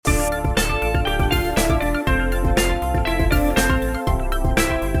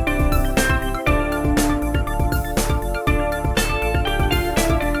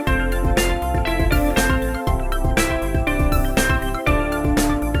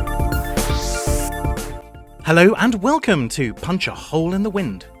Hello and welcome to Punch a Hole in the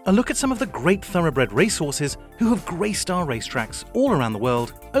Wind, a look at some of the great thoroughbred racehorses who have graced our racetracks all around the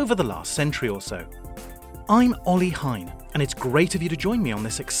world over the last century or so. I'm Ollie Hine, and it's great of you to join me on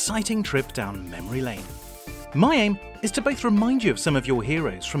this exciting trip down memory lane. My aim is to both remind you of some of your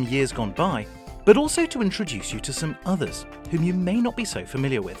heroes from years gone by, but also to introduce you to some others whom you may not be so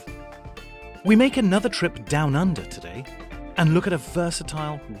familiar with. We make another trip down under today, and look at a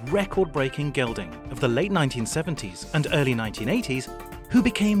versatile, record-breaking gelding of the late 1970s and early 1980s who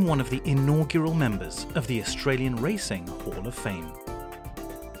became one of the inaugural members of the Australian Racing Hall of Fame.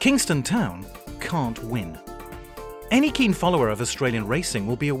 Kingston Town can't win. Any keen follower of Australian racing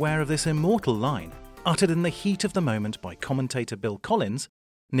will be aware of this immortal line, uttered in the heat of the moment by commentator Bill Collins,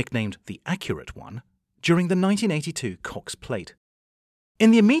 nicknamed the Accurate One, during the 1982 Cox Plate.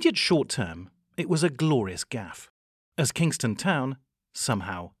 In the immediate short term, it was a glorious gaffe, as Kingston Town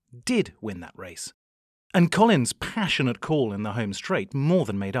somehow did win that race. And Collins' passionate call in the home straight more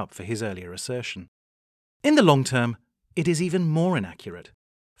than made up for his earlier assertion. In the long term, it is even more inaccurate,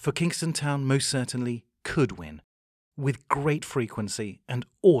 for Kingston Town most certainly could win, with great frequency and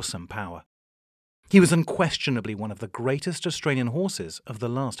awesome power. He was unquestionably one of the greatest Australian horses of the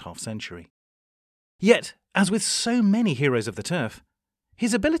last half-century. Yet, as with so many heroes of the turf,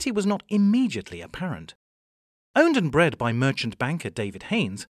 his ability was not immediately apparent. Owned and bred by merchant banker David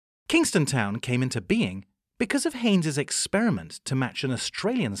Haynes, Kingston Town came into being because of Haynes's experiment to match an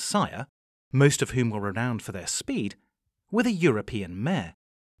Australian sire, most of whom were renowned for their speed, with a European mare,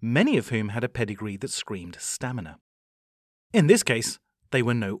 many of whom had a pedigree that screamed stamina. In this case, they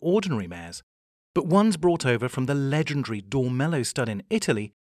were no ordinary mares, but ones brought over from the legendary Dormello stud in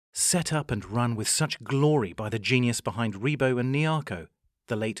Italy, set up and run with such glory by the genius behind Rebo and Niarco,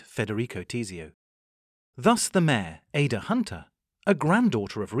 the late Federico Tizio. Thus the mare, Ada Hunter, a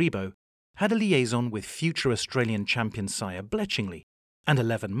granddaughter of Rebo, had a liaison with future Australian champion sire Bletchingley, and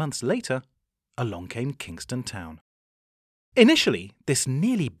 11 months later, along came Kingston Town. Initially, this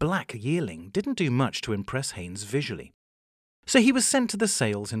nearly black yearling didn't do much to impress Haynes visually. So he was sent to the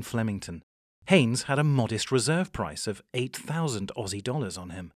sales in Flemington. Haynes had a modest reserve price of 8,000 Aussie dollars on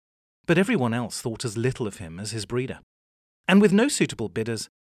him, but everyone else thought as little of him as his breeder. And with no suitable bidders,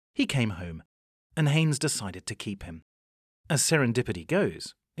 he came home, and Haynes decided to keep him. As serendipity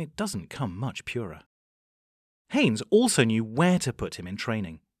goes, it doesn't come much purer. Haynes also knew where to put him in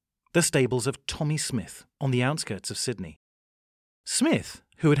training, the stables of Tommy Smith on the outskirts of Sydney. Smith,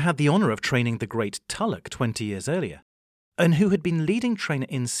 who had had the honour of training the great Tulloch 20 years earlier, and who had been leading trainer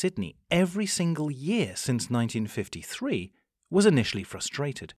in Sydney every single year since 1953, was initially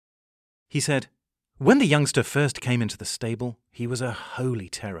frustrated. He said, "When the youngster first came into the stable, he was a holy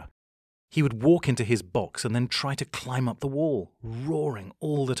terror. He would walk into his box and then try to climb up the wall, roaring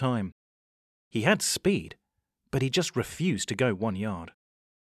all the time. He had speed, but he just refused to go 1 yard."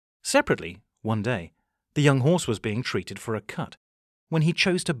 Separately, one day, the young horse was being treated for a cut, when he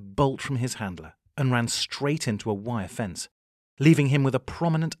chose to bolt from his handler and ran straight into a wire fence, leaving him with a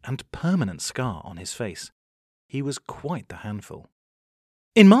prominent and permanent scar on his face. He was quite the handful.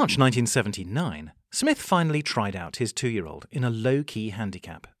 In March 1979, Smith finally tried out his 2-year-old in a low-key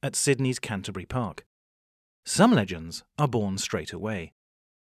handicap at Sydney's Canterbury Park. Some legends are born straight away.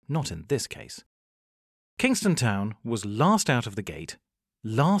 Not in this case. Kingston Town was last out of the gate,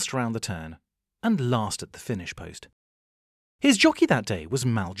 last round the turn, and last at the finish post. His jockey that day was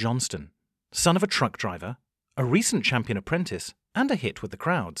Mal Johnston, son of a truck driver, a recent champion apprentice, and a hit with the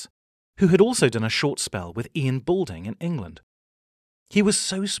crowds, who had also done a short spell with Ian Balding in England. He was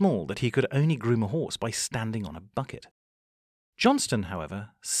so small that he could only groom a horse by standing on a bucket. Johnston,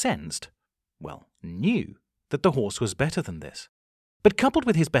 however, knew that the horse was better than this. But coupled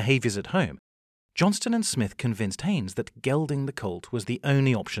with his behaviours at home, Johnston and Smith convinced Haynes that gelding the colt was the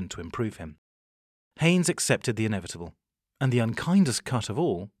only option to improve him. Haynes accepted the inevitable, and the unkindest cut of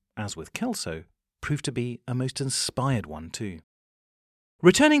all, as with Kelso, proved to be a most inspired one too.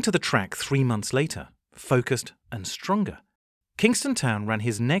 Returning to the track 3 months later, focused and stronger, Kingston Town ran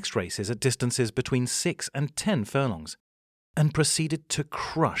his next races at distances between 6 and 10 furlongs, and proceeded to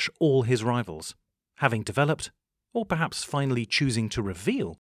crush all his rivals, having developed, or perhaps finally choosing to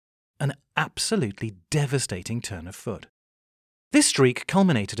reveal, an absolutely devastating turn of foot. This streak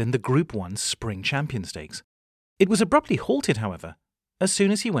culminated in the Group 1 Spring Champion Stakes. It was abruptly halted, however, as soon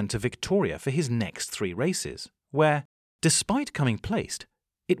as he went to Victoria for his next 3 races, where, despite coming placed,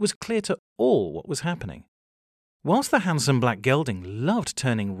 it was clear to all what was happening. Whilst the handsome black gelding loved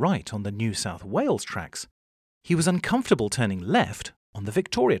turning right on the New South Wales tracks, he was uncomfortable turning left on the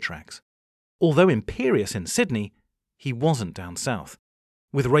Victoria tracks. Although imperious in Sydney, he wasn't down south,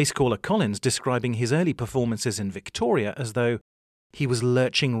 with racecaller Collins describing his early performances in Victoria as though he was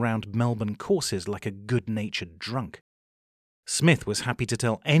lurching round Melbourne courses like a good-natured drunk. Smith was happy to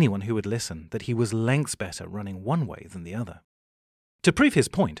tell anyone who would listen that he was lengths better running one way than the other. To prove his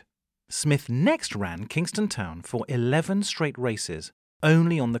point, Smith next ran Kingston Town for 11 straight races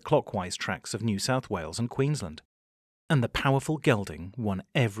only on the clockwise tracks of New South Wales and Queensland, and the powerful gelding won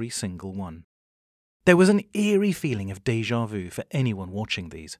every single one. There was an eerie feeling of déjà vu for anyone watching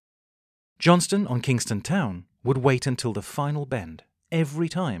these. Johnston on Kingston Town would wait until the final bend every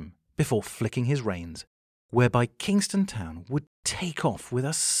time before flicking his reins, whereby Kingston Town would take off with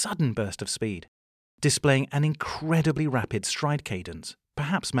a sudden burst of speed, displaying an incredibly rapid stride cadence,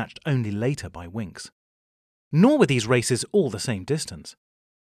 perhaps matched only later by Winks. Nor were these races all the same distance.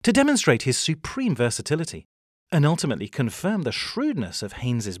 To demonstrate his supreme versatility, and ultimately confirm the shrewdness of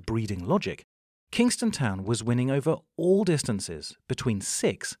Haynes's breeding logic, Kingston Town was winning over all distances between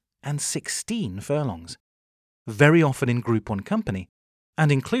 6 and 16 furlongs, very often in Group 1 company,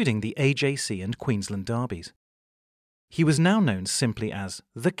 and including the AJC and Queensland derbies. He was now known simply as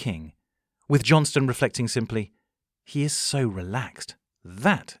the King, with Johnston reflecting simply, "He is so relaxed.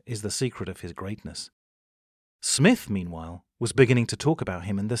 That is the secret of his greatness." Smith, meanwhile, was beginning to talk about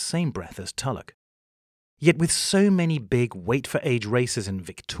him in the same breath as Tulloch. Yet with so many big wait-for-age races in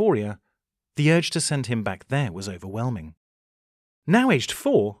Victoria, the urge to send him back there was overwhelming. Now aged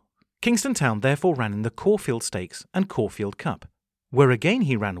 4, Kingston Town therefore ran in the Caulfield Stakes and Caulfield Cup, where again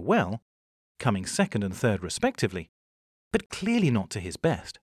he ran well, coming second and third respectively, but clearly not to his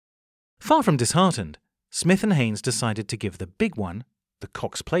best. Far from disheartened, Smith and Haynes decided to give the big one, the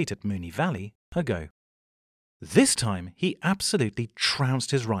Cox Plate at Moonee Valley, a go. This time he absolutely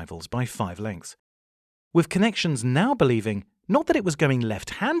trounced his rivals by 5 lengths, with connections now believing not that it was going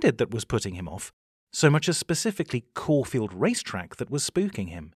left-handed that was putting him off, so much as specifically Caulfield racetrack that was spooking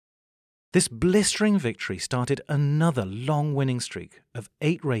him. This blistering victory started another long winning streak of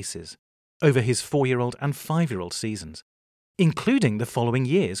 8 races over his 4-year-old and 5-year-old seasons, including the following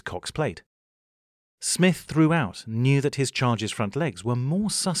year's Cox Plate. Smith throughout knew that his charge's front legs were more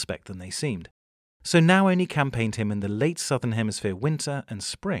suspect than they seemed, so now only campaigned him in the late Southern Hemisphere winter and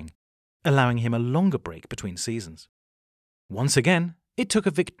spring, allowing him a longer break between seasons. Once again, it took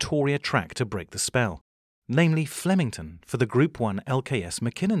a Victoria track to break the spell, namely Flemington for the Group 1 LKS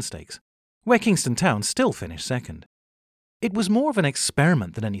McKinnon Stakes, where Kingston Town still finished second. It was more of an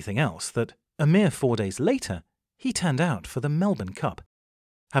experiment than anything else that, a mere 4 days later, he turned out for the Melbourne Cup,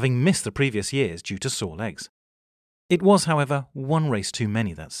 having missed the previous years due to sore legs. It was, however, one race too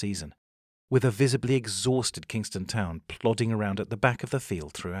many that season, with a visibly exhausted Kingston Town plodding around at the back of the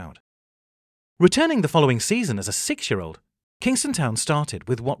field throughout. Returning the following season as a 6-year-old, Kingston Town started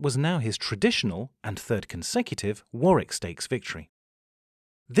with what was now his traditional and 3rd consecutive Warwick Stakes victory.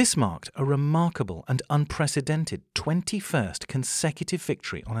 This marked a remarkable and unprecedented 21st consecutive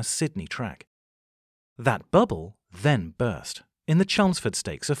victory on a Sydney track. That bubble then burst in the Chelmsford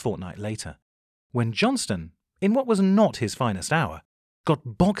Stakes a fortnight later, when Johnston, in what was not his finest hour,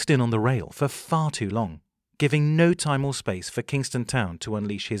 got boxed in on the rail for far too long, giving no time or space for Kingston Town to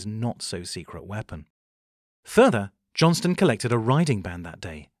unleash his not-so-secret weapon. Further, Johnston collected a riding ban that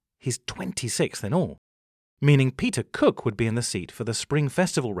day, his 26th in all, meaning Peter Cook would be in the seat for the Spring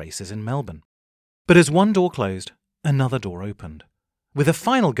Festival races in Melbourne. But as one door closed, another door opened, with a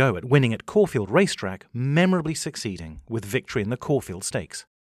final go at winning at Caulfield Racetrack memorably succeeding with victory in the Caulfield Stakes.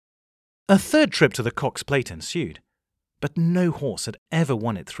 A 3rd trip to the Cox Plate ensued, but no horse had ever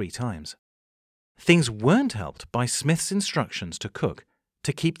won it 3 times. Things weren't helped by Smith's instructions to Cook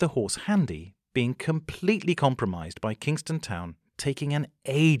to keep the horse handy being completely compromised by Kingston Town taking an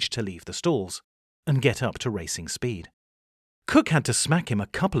age to leave the stalls and get up to racing speed. Cook had to smack him a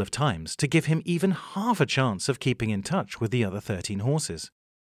couple of times to give him even half a chance of keeping in touch with the other 13 horses.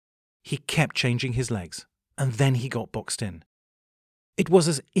 He kept changing his legs, and then he got boxed in. It was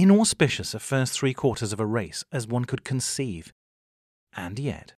as inauspicious a first 3/4 of a race as one could conceive. And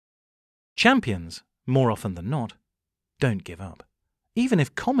yet, champions, more often than not, don't give up, even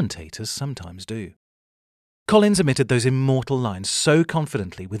if commentators sometimes do. Collins emitted those immortal lines so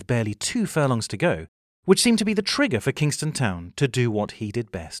confidently with barely 2 furlongs to go, which seemed to be the trigger for Kingston Town to do what he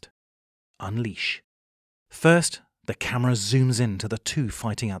did best: unleash. First, the camera zooms in to the 2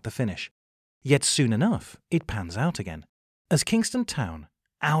 fighting out the finish, yet soon enough it pans out again, as Kingston Town,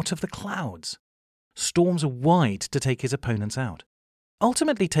 out of the clouds, storms wide to take his opponents out,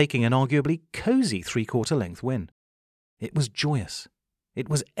 ultimately taking an arguably cosy 3/4 length win. It was joyous. It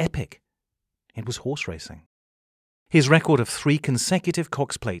was epic. It was horse racing. His record of 3 consecutive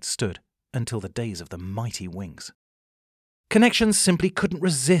Cox Plates stood until the days of the mighty Winks. Connections simply couldn't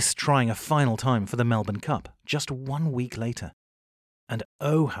resist trying a final time for the Melbourne Cup just 1 week later. And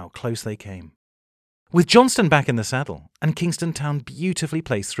oh, how close they came. With Johnston back in the saddle and Kingston Town beautifully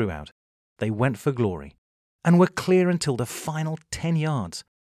placed throughout, they went for glory and were clear until the final 10 yards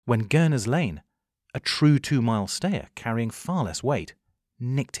when Gurner's Lane, a true 2-mile stayer carrying far less weight,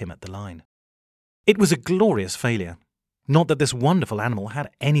 nicked him at the line. It was a glorious failure, not that this wonderful animal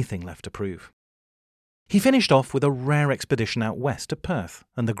had anything left to prove. He finished off with a rare expedition out west to Perth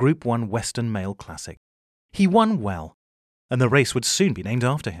and the Group 1 Western Mail Classic. He won well, and the race would soon be named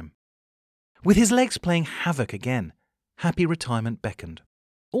after him. With his legs playing havoc again, happy retirement beckoned,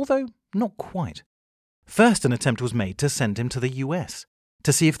 although not quite. First, an attempt was made to send him to the US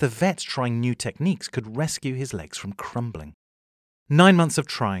to see if the vets trying new techniques could rescue his legs from crumbling. 9 months of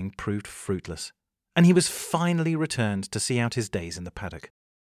trying proved fruitless, and he was finally returned to see out his days in the paddock.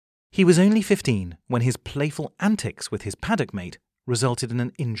 He was only 15 when his playful antics with his paddock mate resulted in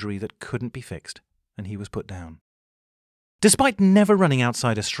an injury that couldn't be fixed, and he was put down. Despite never running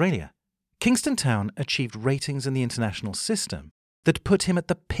outside Australia, Kingston Town achieved ratings in the international system that put him at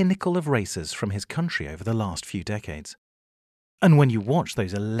the pinnacle of racers from his country over the last few decades. And when you watch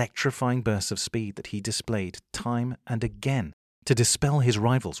those electrifying bursts of speed that he displayed time and again to dispel his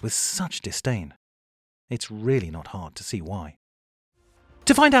rivals with such disdain, it's really not hard to see why.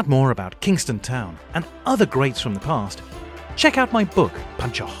 To find out more about Kingston Town and other greats from the past, check out my book,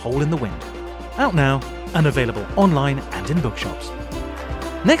 Punch a Hole in the Wind, out now and available online and in bookshops.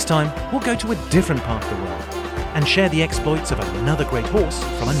 Next time, we'll go to a different part of the world and share the exploits of another great horse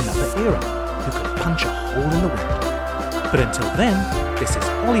from another era who could punch a hole in the wind. But until then, this is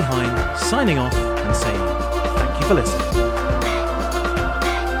Ollie Hine signing off and saying thank you for listening.